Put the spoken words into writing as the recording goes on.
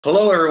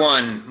Hello,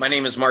 everyone. My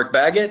name is Mark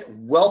Baggett.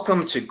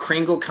 Welcome to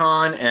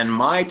KringleCon and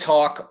my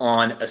talk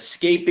on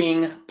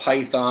escaping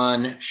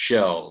Python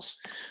shells.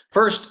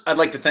 First, I'd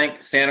like to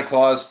thank Santa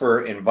Claus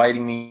for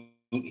inviting me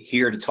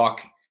here to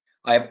talk.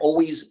 I have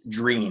always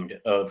dreamed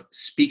of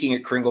speaking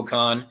at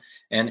KringleCon,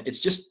 and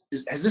has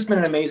this been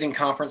an amazing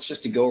conference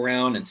just to go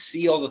around and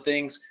see all the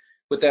things?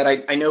 With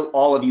that, I know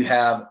all of you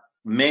have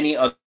many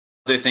other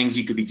things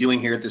you could be doing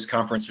here at this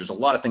conference. There's a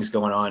lot of things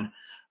going on.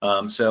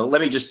 So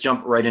let me just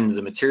jump right into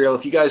the material.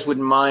 If you guys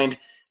wouldn't mind,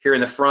 here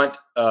in the front,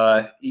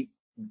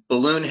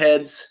 balloon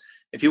heads,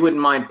 if you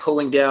wouldn't mind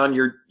pulling down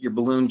your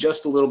balloon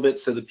just a little bit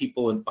so the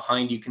people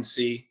behind you can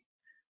see.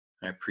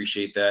 I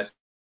appreciate that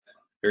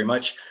very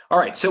much. All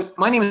right, so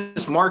my name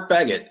is Mark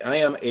Baggett. I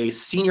am a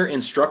senior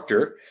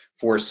instructor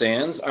for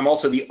SANS. I'm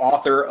also the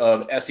author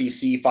of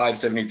SEC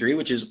 573,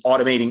 which is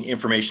Automating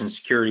Information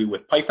Security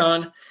with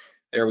Python.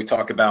 There we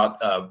talk about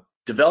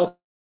developing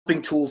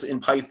tools in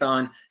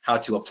Python, how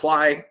to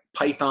apply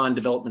Python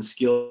development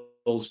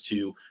skills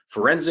to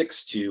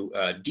forensics, to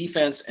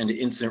defense, and to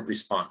incident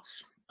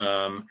response.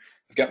 I've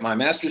got my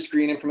master's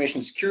degree in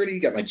information security,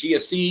 got my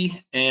GSE,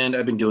 and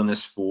I've been doing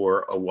this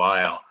for a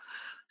while.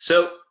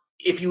 So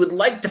if you would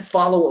like to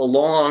follow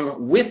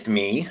along with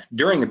me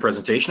during the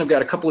presentation, I've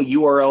got a couple of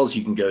URLs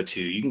you can go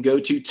to. You can go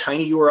to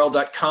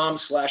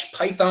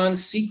tinyurl.com/Python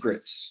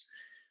secrets.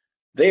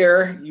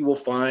 There you will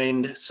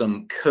find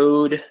some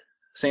code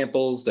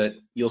samples that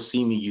you'll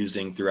see me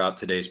using throughout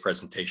today's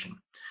presentation.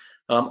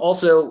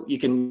 Also, you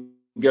can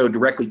go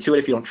directly to it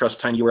if you don't trust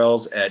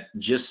tinyurls at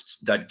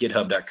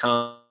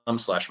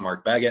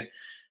gist.github.com/Mark Baggett.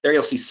 There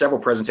you'll see several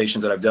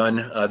presentations that I've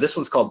done. This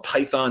one's called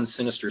Python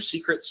Sinister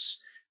Secrets.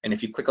 And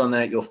if you click on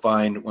that, you'll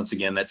find, once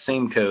again, that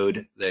same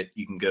code that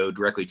you can go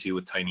directly to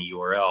with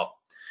tinyurl.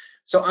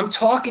 So I'm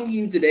talking to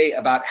you today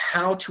about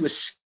how to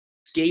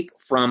escape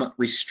from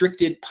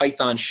restricted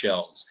Python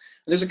shells.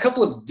 And there's a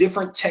couple of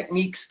different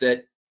techniques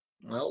that,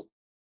 well,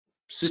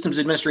 systems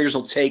administrators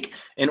will take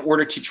in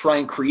order to try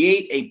and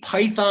create a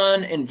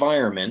Python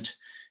environment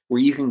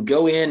where you can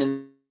go in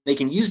and they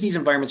can use these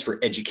environments for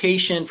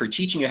education, for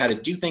teaching you how to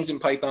do things in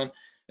Python,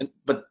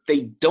 but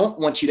they don't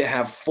want you to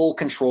have full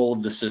control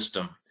of the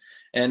system.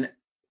 And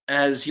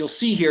as you'll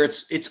see here,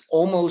 it's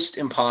almost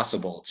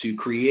impossible to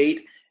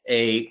create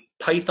a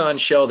Python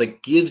shell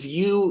that gives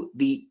you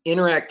the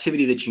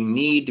interactivity that you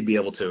need to be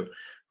able to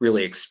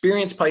really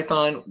experience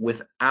Python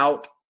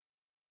without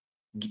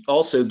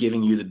also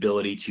giving you the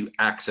ability to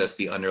access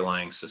the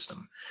underlying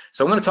system.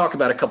 So I'm going to talk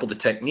about a couple of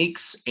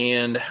techniques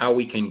and how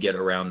we can get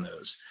around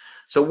those.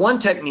 So one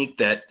technique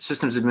that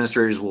systems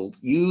administrators will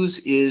use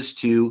is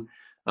to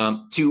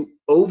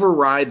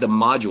override the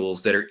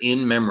modules that are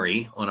in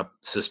memory on a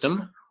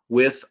system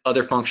with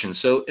other functions.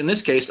 So in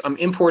this case, I'm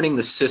importing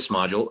the sys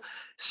module.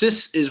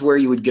 Sys is where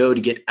you would go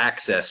to get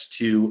access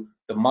to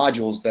the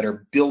modules that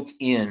are built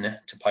in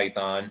to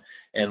Python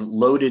and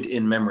loaded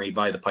in memory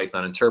by the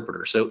Python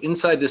interpreter. So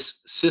inside this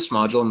sys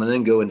module, I'm going to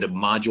then go into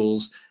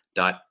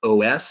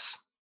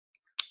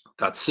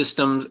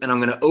modules.os.systems, and I'm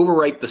going to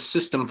overwrite the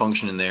system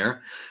function in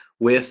there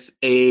with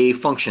a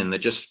function that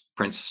just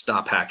prints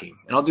stop hacking.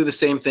 And I'll do the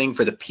same thing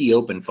for the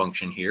popen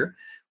function here,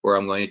 where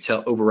I'm going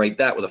to overwrite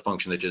that with a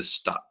function that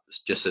just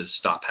says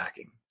stop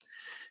hacking.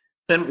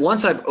 Then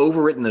once I've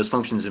overwritten those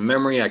functions in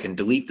memory, I can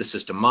delete the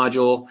system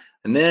module.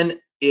 And then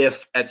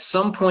if at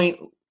some point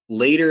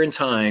later in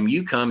time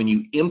you come and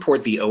you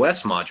import the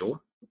OS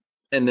module,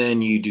 and then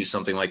you do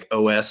something like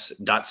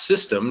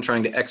os.system,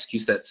 trying to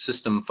execute that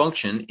system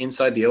function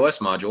inside the OS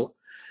module,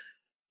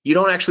 you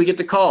don't actually get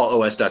to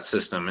call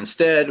os.system.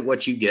 Instead,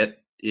 what you get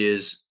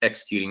is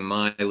executing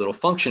my little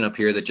function up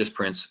here that just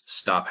prints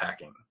stop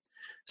hacking.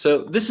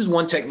 So this is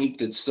one technique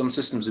that some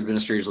systems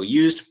administrators will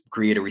use to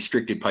create a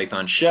restricted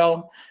Python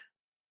shell,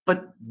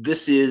 but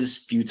this is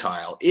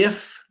futile.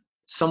 If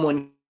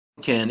someone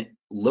can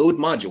load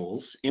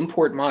modules,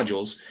 import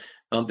modules,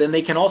 then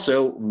they can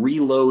also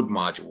reload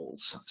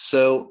modules.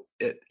 So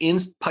in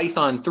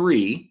Python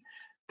 3,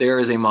 there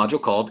is a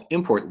module called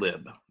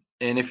importlib.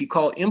 And if you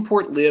call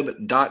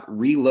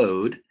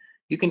importlib.reload,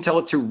 you can tell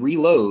it to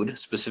reload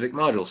specific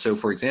modules. So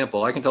for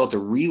example, I can tell it to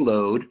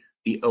reload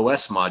the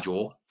OS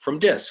module from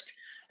disk,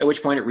 at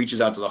which point it reaches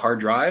out to the hard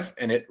drive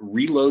and it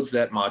reloads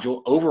that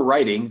module,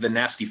 overwriting the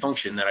nasty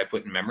function that I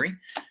put in memory,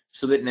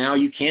 so that now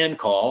you can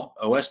call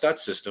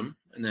os.system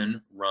and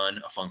then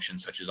run a function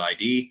such as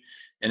ID,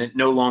 and it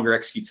no longer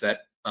executes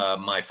that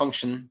my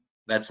function.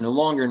 That's no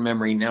longer in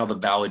memory. Now the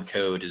valid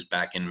code is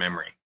back in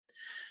memory.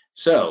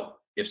 So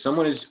if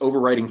someone is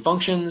overwriting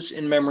functions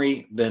in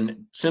memory,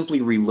 then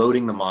simply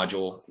reloading the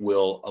module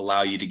will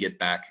allow you to get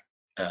back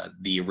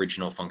the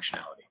original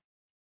functionality.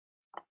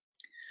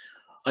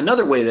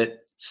 Another way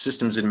that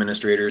systems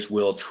administrators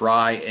will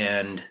try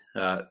and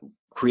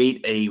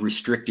create a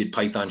restricted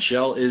Python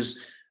shell is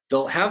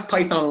they'll have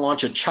Python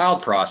launch a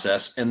child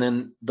process, and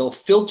then they'll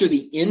filter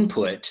the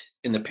input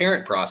in the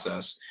parent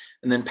process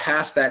and then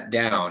pass that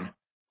down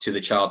to the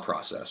child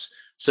process.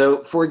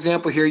 So for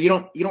example here, you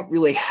don't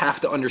really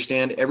have to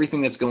understand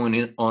everything that's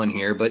going on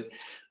here, but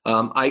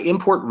I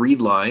import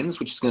read lines,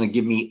 which is going to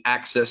give me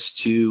access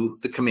to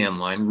the command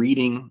line,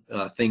 reading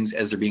things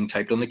as they're being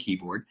typed on the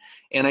keyboard.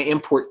 And I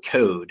import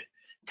code.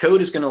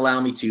 Code is going to allow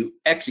me to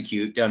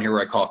execute down here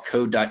where I call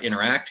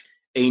code.interact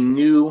a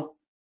new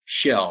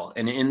shell.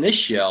 And in this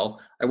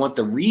shell, I want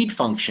the read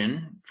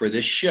function for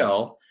this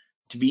shell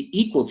to be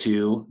equal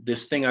to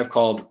this thing I've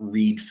called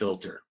read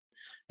filter.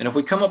 And if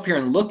we come up here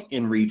and look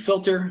in read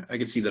filter, I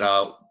can see that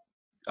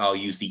I'll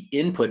use the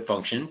input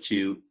function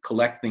to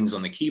collect things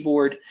on the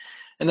keyboard.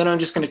 And then I'm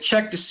just going to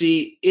check to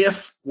see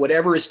if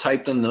whatever is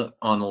typed on the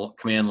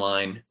command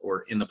line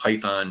or in the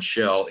Python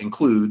shell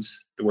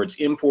includes the words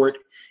import,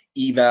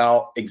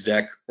 eval,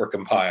 exec, or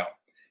compile.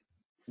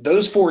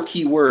 Those 4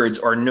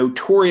 keywords are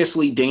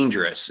notoriously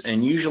dangerous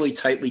and usually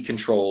tightly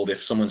controlled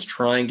if someone's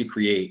trying to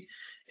create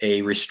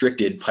a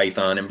restricted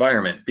Python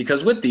environment.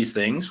 Because with these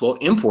things, well,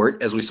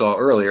 import, as we saw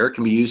earlier,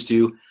 can be used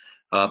to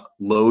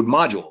load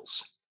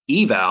modules.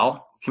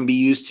 Eval can be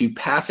used to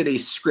pass it a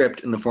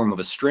script in the form of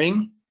a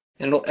string,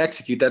 and it'll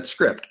execute that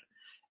script.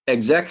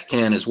 Exec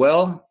can as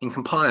well, and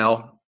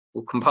compile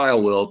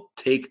will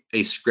take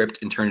a script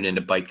and turn it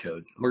into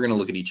bytecode. We're going to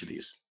look at each of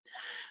these.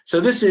 So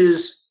this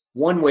is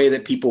one way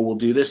that people will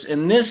do this,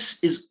 and this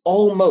is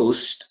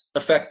almost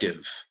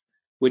effective,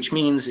 which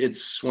means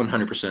it's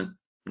 100%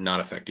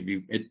 not effective.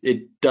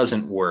 It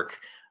doesn't work.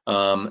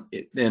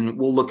 And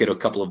we'll look at a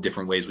couple of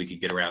different ways we could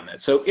get around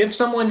that. So if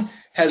someone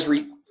has,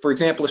 for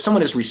example, if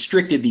someone has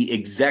restricted the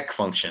exec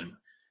function,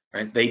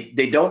 right?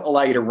 They don't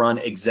allow you to run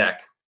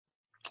exec.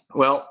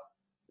 Well,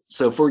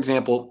 so for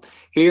example,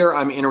 here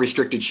I'm in a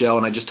restricted shell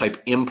and I just type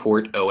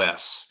import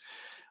OS.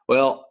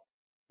 Well,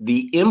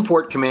 the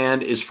import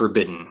command is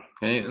forbidden.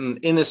 Okay? And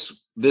in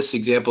this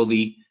example,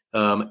 the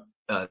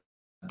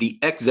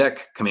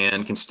exec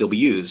command can still be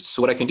used.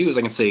 So what I can do is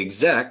I can say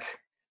exec,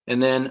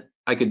 and then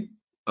I could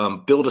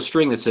build a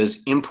string that says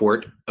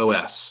import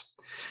OS.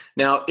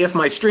 Now, if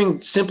my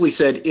string simply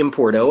said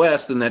import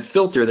OS, then that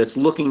filter that's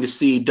looking to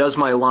see does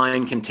my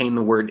line contain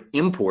the word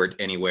import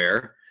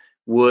anywhere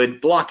would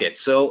block it.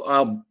 So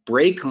I'll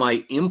break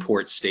my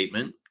import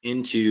statement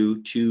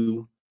into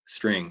 2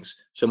 strings.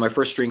 So my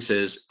first string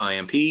says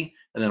IMP,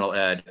 and then I'll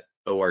add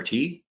ORT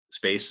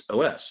space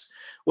OS,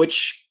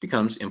 which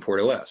becomes import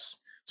OS.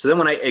 So then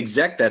when I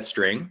exec that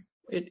string,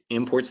 it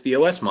imports the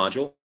OS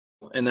module,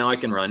 and now I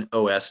can run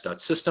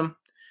os.system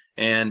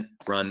and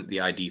run the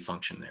ID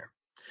function there.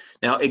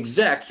 Now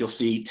exec, you'll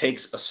see,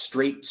 takes a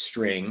straight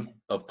string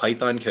of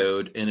Python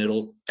code and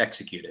it'll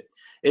execute it.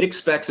 It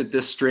expects that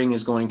this string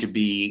is going to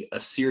be a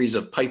series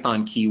of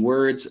Python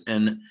keywords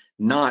and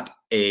not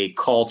a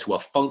call to a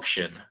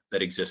function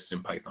that exists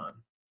in Python.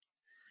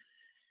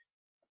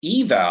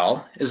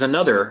 Eval is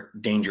another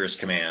dangerous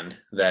command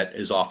that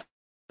is often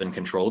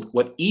controlled.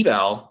 What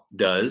eval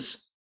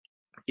does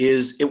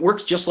is it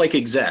works just like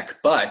exec,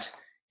 but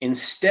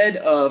instead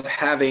of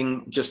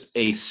having just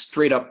a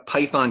straight up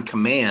Python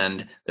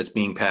command that's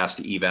being passed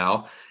to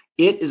eval,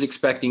 it is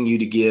expecting you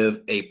to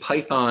give a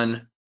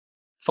Python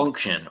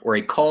function or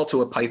a call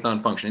to a Python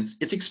function.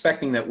 It's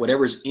expecting that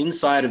whatever's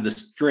inside of the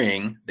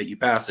string that you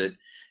pass it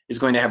is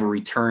going to have a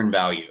return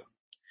value.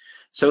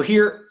 So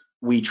here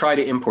we try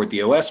to import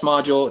the OS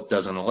module. It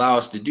doesn't allow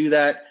us to do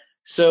that.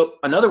 So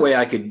another way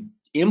I could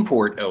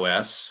import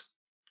OS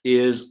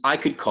is I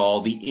could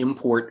call the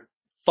import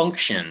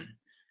function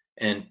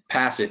and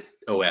pass it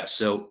OS.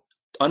 So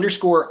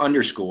underscore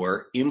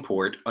underscore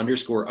import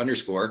underscore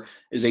underscore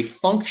is a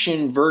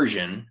function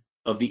version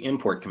of the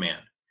import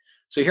command.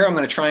 So here I'm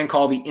going to try and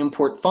call the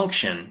import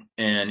function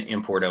and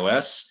import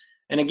OS.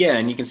 And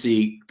again, you can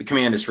see the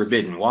command is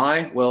forbidden.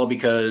 Why? Well,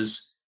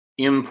 because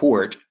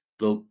import,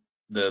 the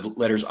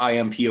letters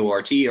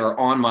IMPORT are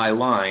on my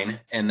line,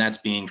 and that's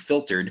being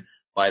filtered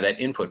by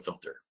that input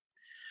filter.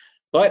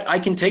 But I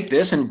can take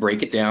this and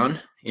break it down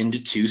into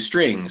 2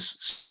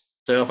 strings.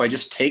 So if I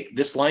just take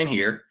this line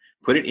here,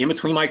 put it in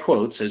between my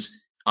quotes as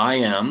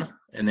IM,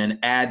 and then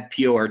add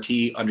PORT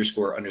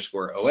underscore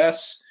underscore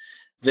OS,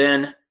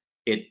 then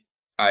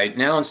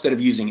now instead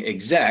of using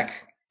exec,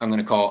 I'm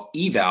going to call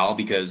eval,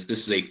 because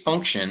this is a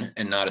function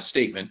and not a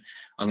statement.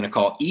 I'm going to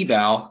call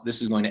eval.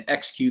 This is going to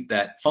execute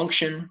that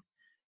function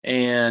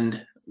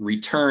and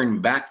return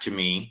back to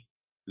me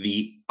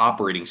the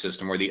operating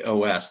system or the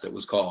OS that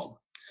was called.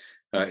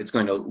 It's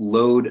going to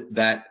load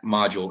that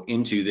module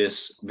into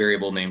this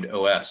variable named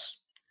OS.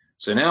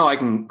 So now I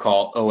can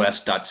call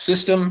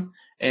os.system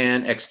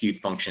and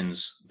execute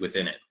functions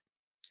within it.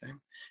 Okay.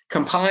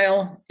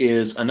 Compile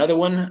is another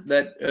one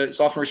that is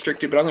often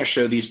restricted, but I'm going to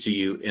show these to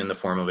you in the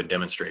form of a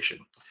demonstration.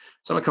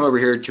 So I'm going to come over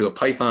here to a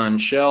Python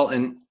shell,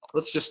 and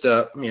let's just,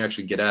 let me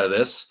actually get out of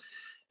this,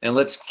 and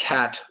let's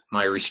cat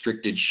my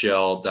restricted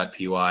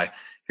shell.py.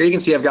 Here you can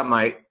see I've got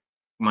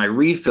my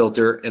read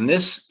filter, and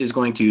this is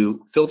going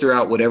to filter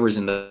out whatever's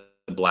in the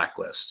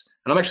blacklist.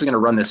 And I'm actually going to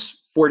run this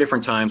 4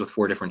 different times with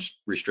 4 different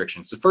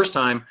restrictions. The first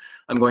time,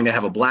 I'm going to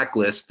have a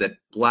blacklist that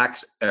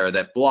blocks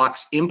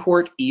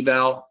import,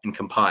 eval, and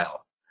compile.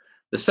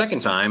 The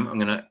second time, I'm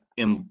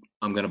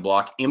going to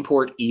block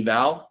import,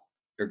 eval,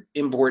 or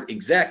import,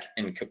 exec,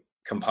 and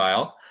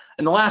compile.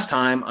 And the last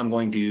time I'm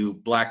going to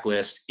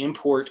blacklist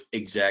import,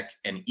 exec,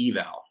 and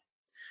eval.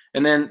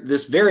 And then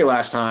this very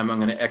last time I'm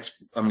going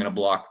to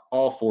block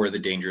all 4 of the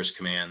dangerous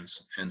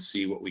commands and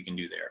see what we can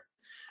do there.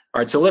 All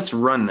right, so let's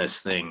run this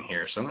thing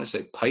here. So I'm going to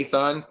say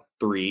Python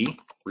 3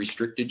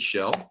 restricted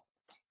shell,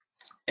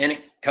 and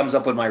it comes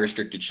up with my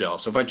restricted shell.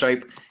 So if I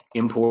type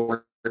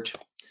import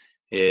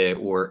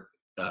or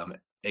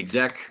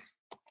exec,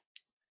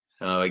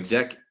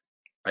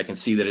 I can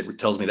see that it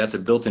tells me that's a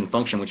built-in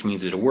function, which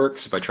means that it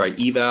works. If I try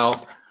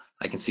eval,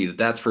 I can see that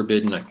that's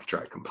forbidden. I can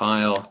try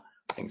compile.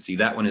 I can see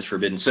that one is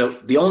forbidden. So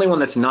the only one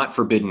that's not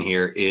forbidden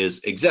here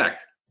is exec.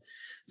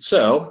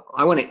 So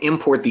I want to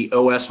import the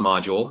OS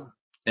module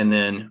and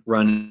then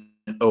run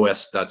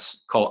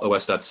call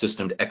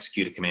os.system to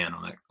execute a command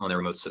on the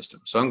remote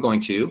system. So I'm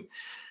going to,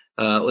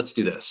 let's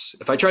do this.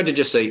 If I tried to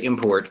just say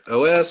import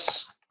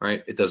OS,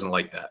 right, it doesn't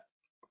like that.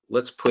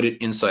 Let's put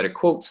it inside of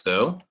quotes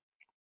though,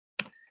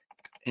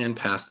 and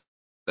pass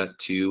that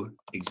to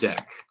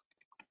exec.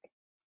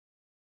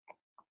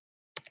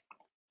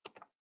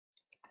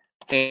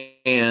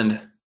 And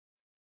it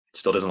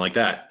still doesn't like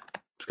that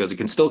because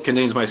it still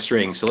contains my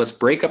string. So let's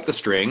break up the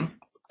string,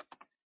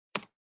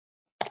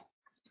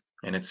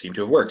 and it seemed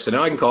to have worked. So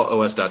now I can call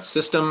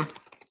os.system,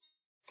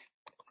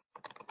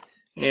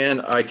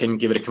 and I can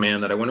give it a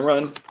command that I want to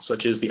run,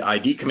 such as the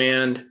id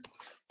command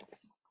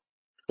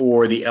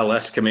or the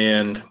ls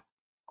command,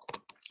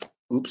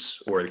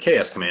 or the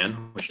ks command,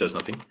 which does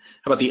nothing.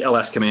 How about the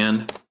ls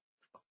command?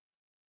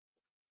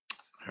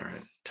 All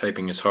right,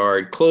 typing is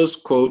hard. Close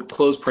quote,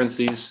 close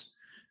parentheses.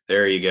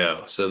 There you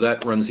go. So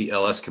that runs the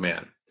ls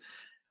command.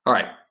 All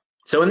right,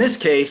 so in this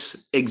case,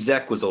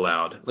 exec was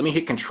allowed. Let me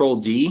hit Control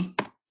D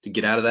to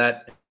get out of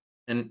that.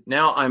 And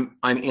now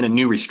I'm in a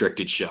new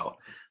restricted shell.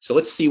 So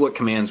let's see what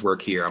commands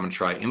work here. I'm going to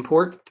try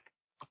import.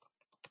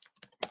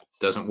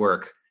 Doesn't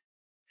work.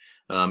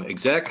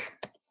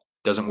 Exec.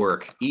 Doesn't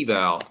work.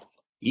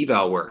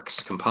 Eval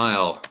works.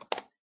 Compile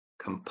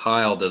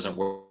doesn't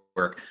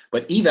work.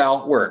 But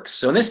eval works.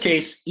 So in this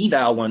case,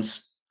 eval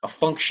wants a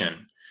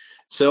function.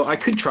 So I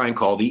could try and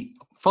call the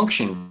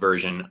function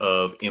version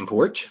of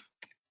import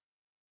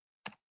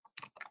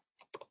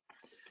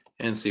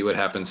and see what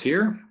happens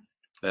here.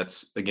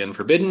 That's again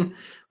forbidden.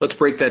 Let's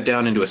break that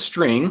down into a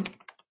string.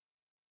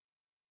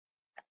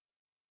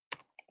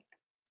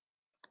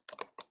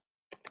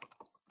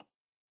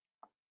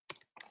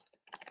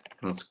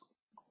 And let's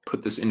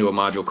put this into a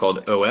module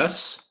called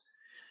OS.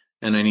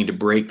 And I need to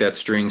break that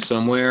string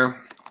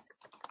somewhere.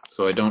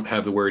 So I don't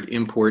have the word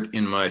import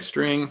in my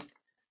string.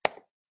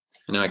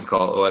 And now I can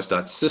call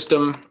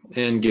os.system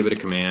and give it a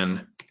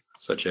command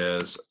such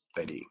as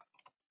id.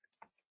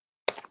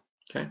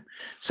 Okay.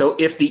 So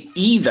if the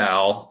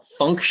eval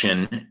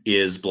function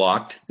is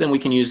blocked, then we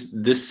can use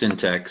this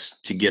syntax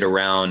to get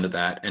around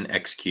that and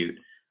execute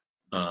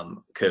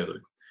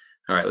code.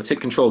 All right, let's hit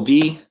Control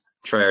D,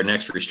 try our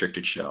next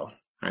restricted shell. All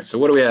right, so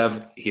what do we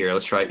have here?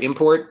 Let's try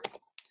import.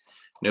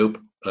 Nope.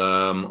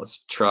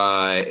 Let's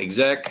try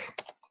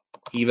exec,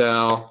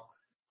 eval.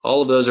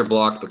 All of those are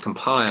blocked, but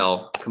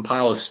compile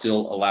is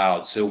still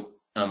allowed. So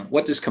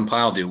what does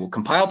compile do? Well,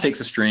 compile takes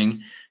a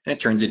string and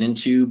it turns it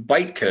into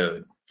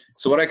bytecode.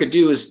 So what I could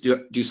do is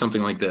do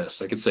something like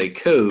this. I could say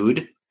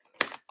code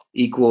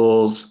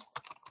equals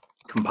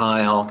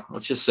compile.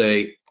 Let's just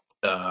say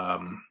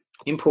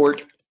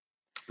import.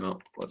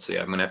 Well, let's see.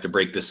 I'm going to have to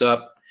break this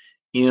up.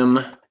 Im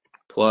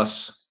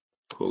plus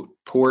quote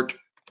port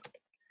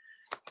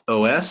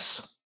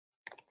OS.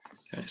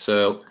 Okay,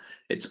 so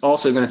it's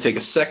also going to take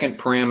a second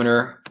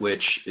parameter,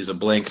 which is a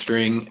blank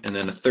string, and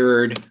then a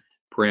third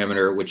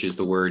parameter, which is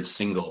the word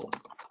single. It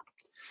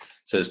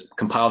says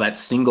compile that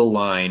single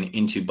line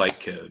into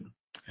bytecode.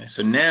 Okay,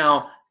 so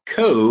now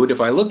code, if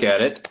I look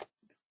at it,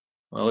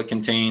 well, it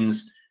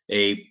contains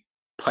a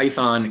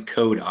Python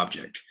code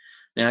object.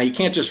 Now you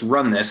can't just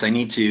run this. I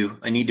need to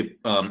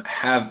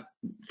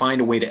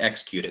find a way to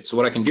execute it. So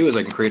what I can do is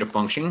I can create a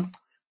function.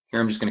 Here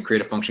I'm just going to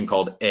create a function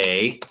called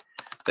a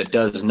that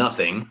does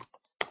nothing.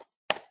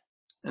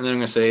 And then I'm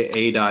going to say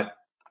a dot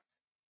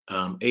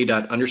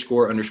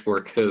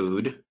underscore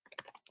code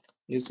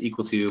is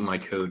equal to my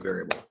code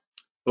variable,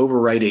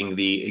 overwriting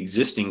the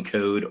existing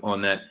code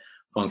on that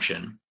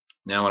function.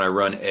 Now when I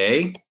run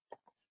a,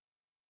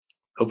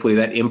 hopefully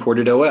that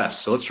imported OS.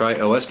 So let's try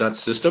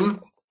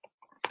os.system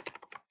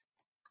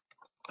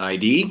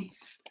ID.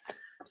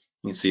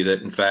 You can see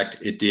that in fact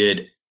it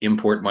did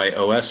import my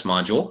OS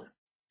module,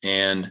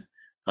 and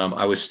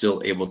I was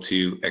still able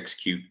to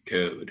execute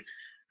code.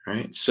 All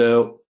right,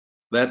 so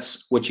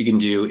that's what you can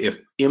do if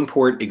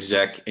import,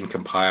 exec, and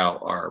compile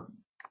are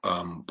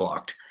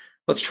blocked.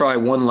 Let's try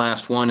one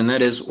last one, and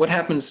that is what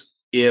happens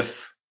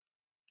if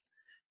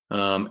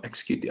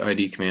execute the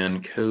ID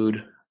command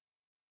code.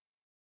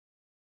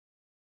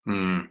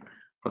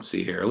 Let's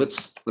see here. Let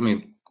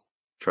me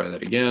try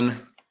that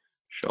again.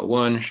 Shell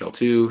 1, shell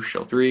 2,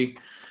 shell 3. All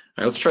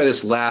right, let's try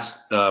this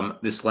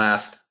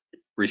last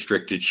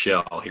restricted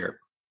shell here.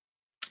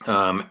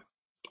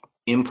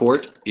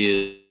 Import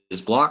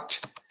is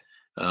blocked.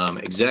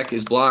 Exec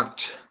is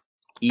blocked.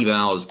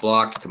 eval is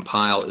blocked,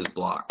 compile is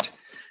blocked.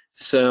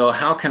 So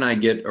how can I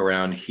get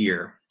around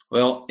here?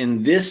 Well,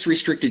 in this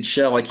restricted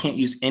shell, I can't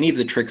use any of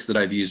the tricks that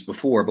I've used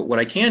before, but what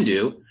I can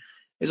do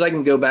is I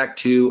can go back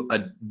to a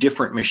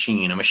different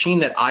machine, a machine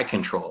that I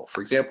control.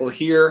 For example,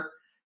 here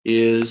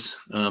is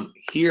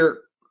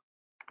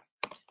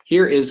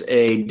here is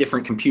a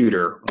different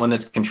computer, one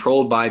that's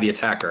controlled by the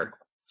attacker.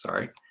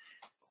 Sorry.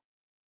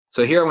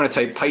 So here I'm going to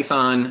type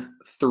Python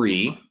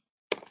 3,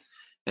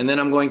 and then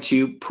I'm going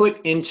to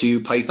put into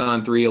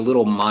Python 3 a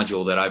little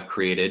module that I've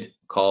created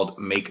called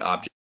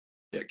makeObject.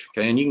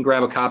 Okay, and you can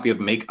grab a copy of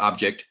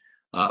makeObject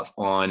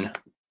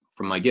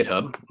from my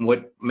GitHub.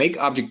 What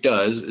makeObject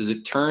does is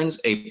it turns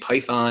a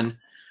Python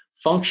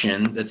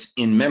function that's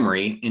in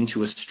memory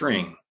into a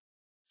string.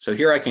 So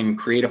here I can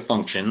create a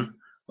function.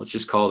 Let's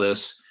just call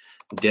this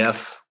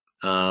def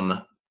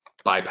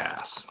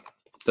bypass.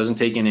 Doesn't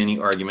take in any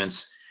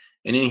arguments.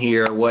 And in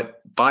here,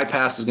 what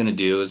bypass is going to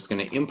do is it's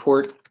going to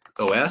import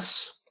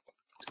OS.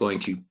 It's going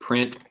to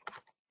print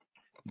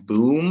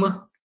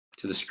boom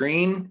to the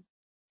screen.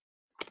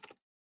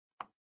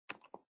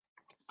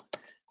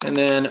 And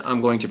then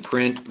I'm going to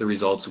print the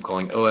results of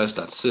calling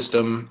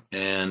os.system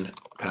and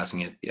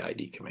passing it the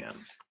ID command.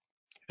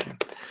 Okay.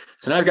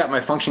 So now I've got my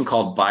function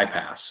called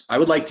bypass. I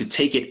would like to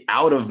take it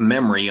out of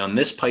memory on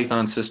this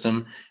Python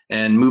system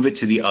and move it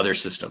to the other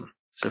system.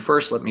 So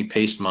first, let me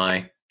paste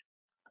my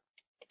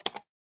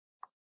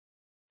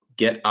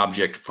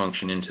getObject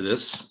function into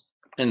this,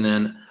 and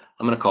then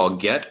I'm going to call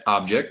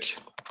getObject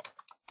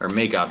or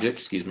makeObject,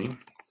 excuse me,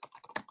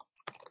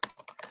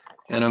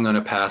 and I'm going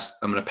to pass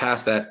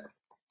that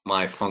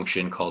my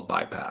function called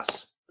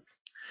bypass.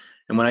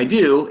 And when I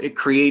do, it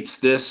creates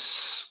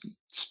this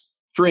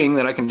string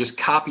that I can just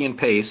copy and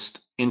paste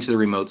into the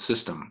remote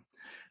system.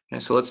 Okay,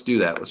 so let's do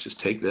that. Let's just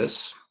take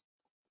this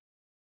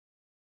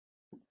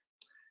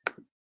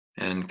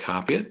and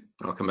copy it.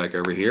 I'll come back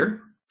over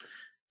here.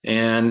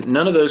 And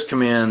none of those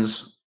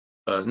commands,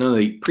 none of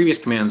the previous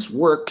commands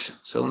worked.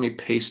 So let me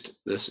paste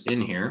this in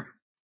here.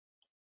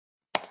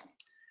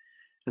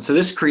 And so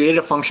this created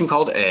a function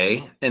called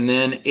A, and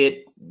then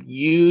it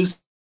used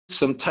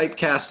some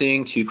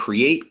typecasting to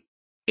create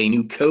a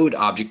new code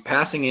object,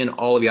 passing in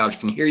all of the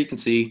objects. And here you can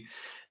see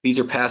these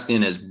are passed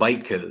in as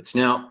bytecodes.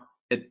 Now,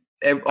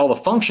 all the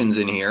functions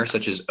in here,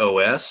 such as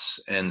OS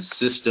and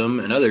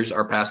system and others,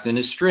 are passed in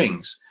as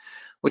strings,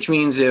 which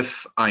means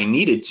if I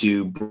needed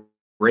to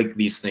break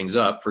these things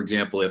up, for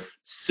example, if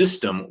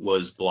system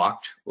was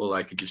blocked, well,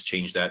 I could just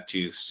change that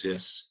to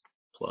sys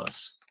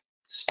plus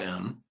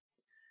stem,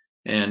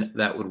 and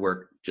that would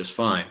work just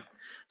fine.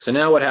 So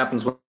now what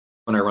happens when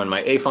I run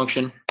my A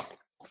function?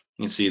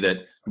 You can see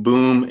that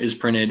boom is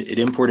printed, it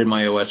imported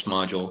my OS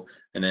module,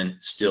 and then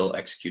still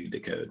executed the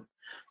code.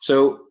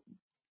 So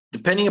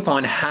depending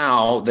upon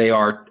how they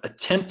are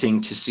attempting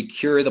to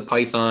secure the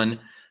Python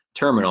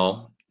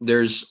terminal,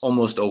 there's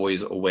almost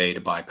always a way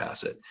to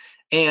bypass it.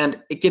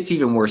 And it gets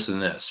even worse than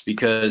this,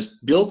 because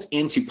built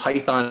into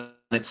Python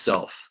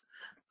itself,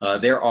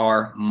 there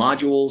are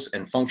modules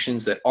and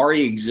functions that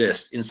already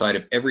exist inside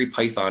of every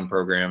Python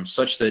program,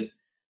 such that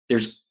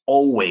there's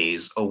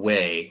always a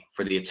way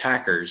for the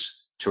attackers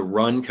to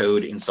run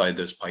code inside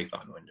those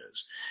Python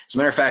windows. As a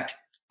matter of fact,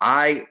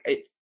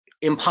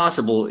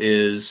 impossible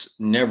is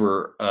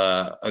never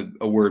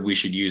a word we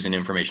should use in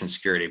information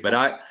security, but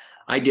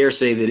I dare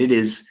say that it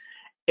is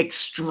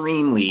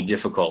extremely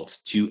difficult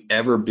to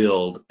ever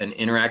build an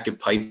interactive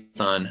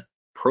Python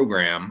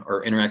program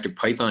or interactive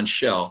Python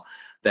shell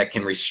that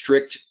can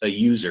restrict a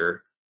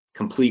user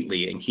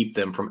completely and keep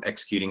them from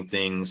executing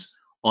things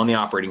on the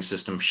operating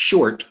system,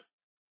 short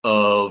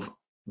of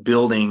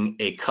building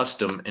a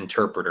custom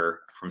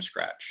interpreter from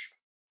scratch.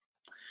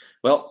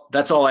 Well,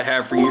 that's all I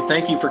have for you.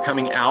 Thank you for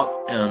coming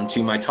out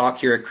to my talk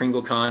here at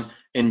KringleCon.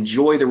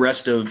 Enjoy the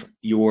rest of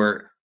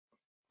your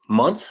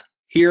month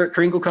here at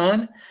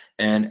KringleCon,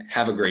 and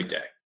have a great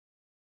day.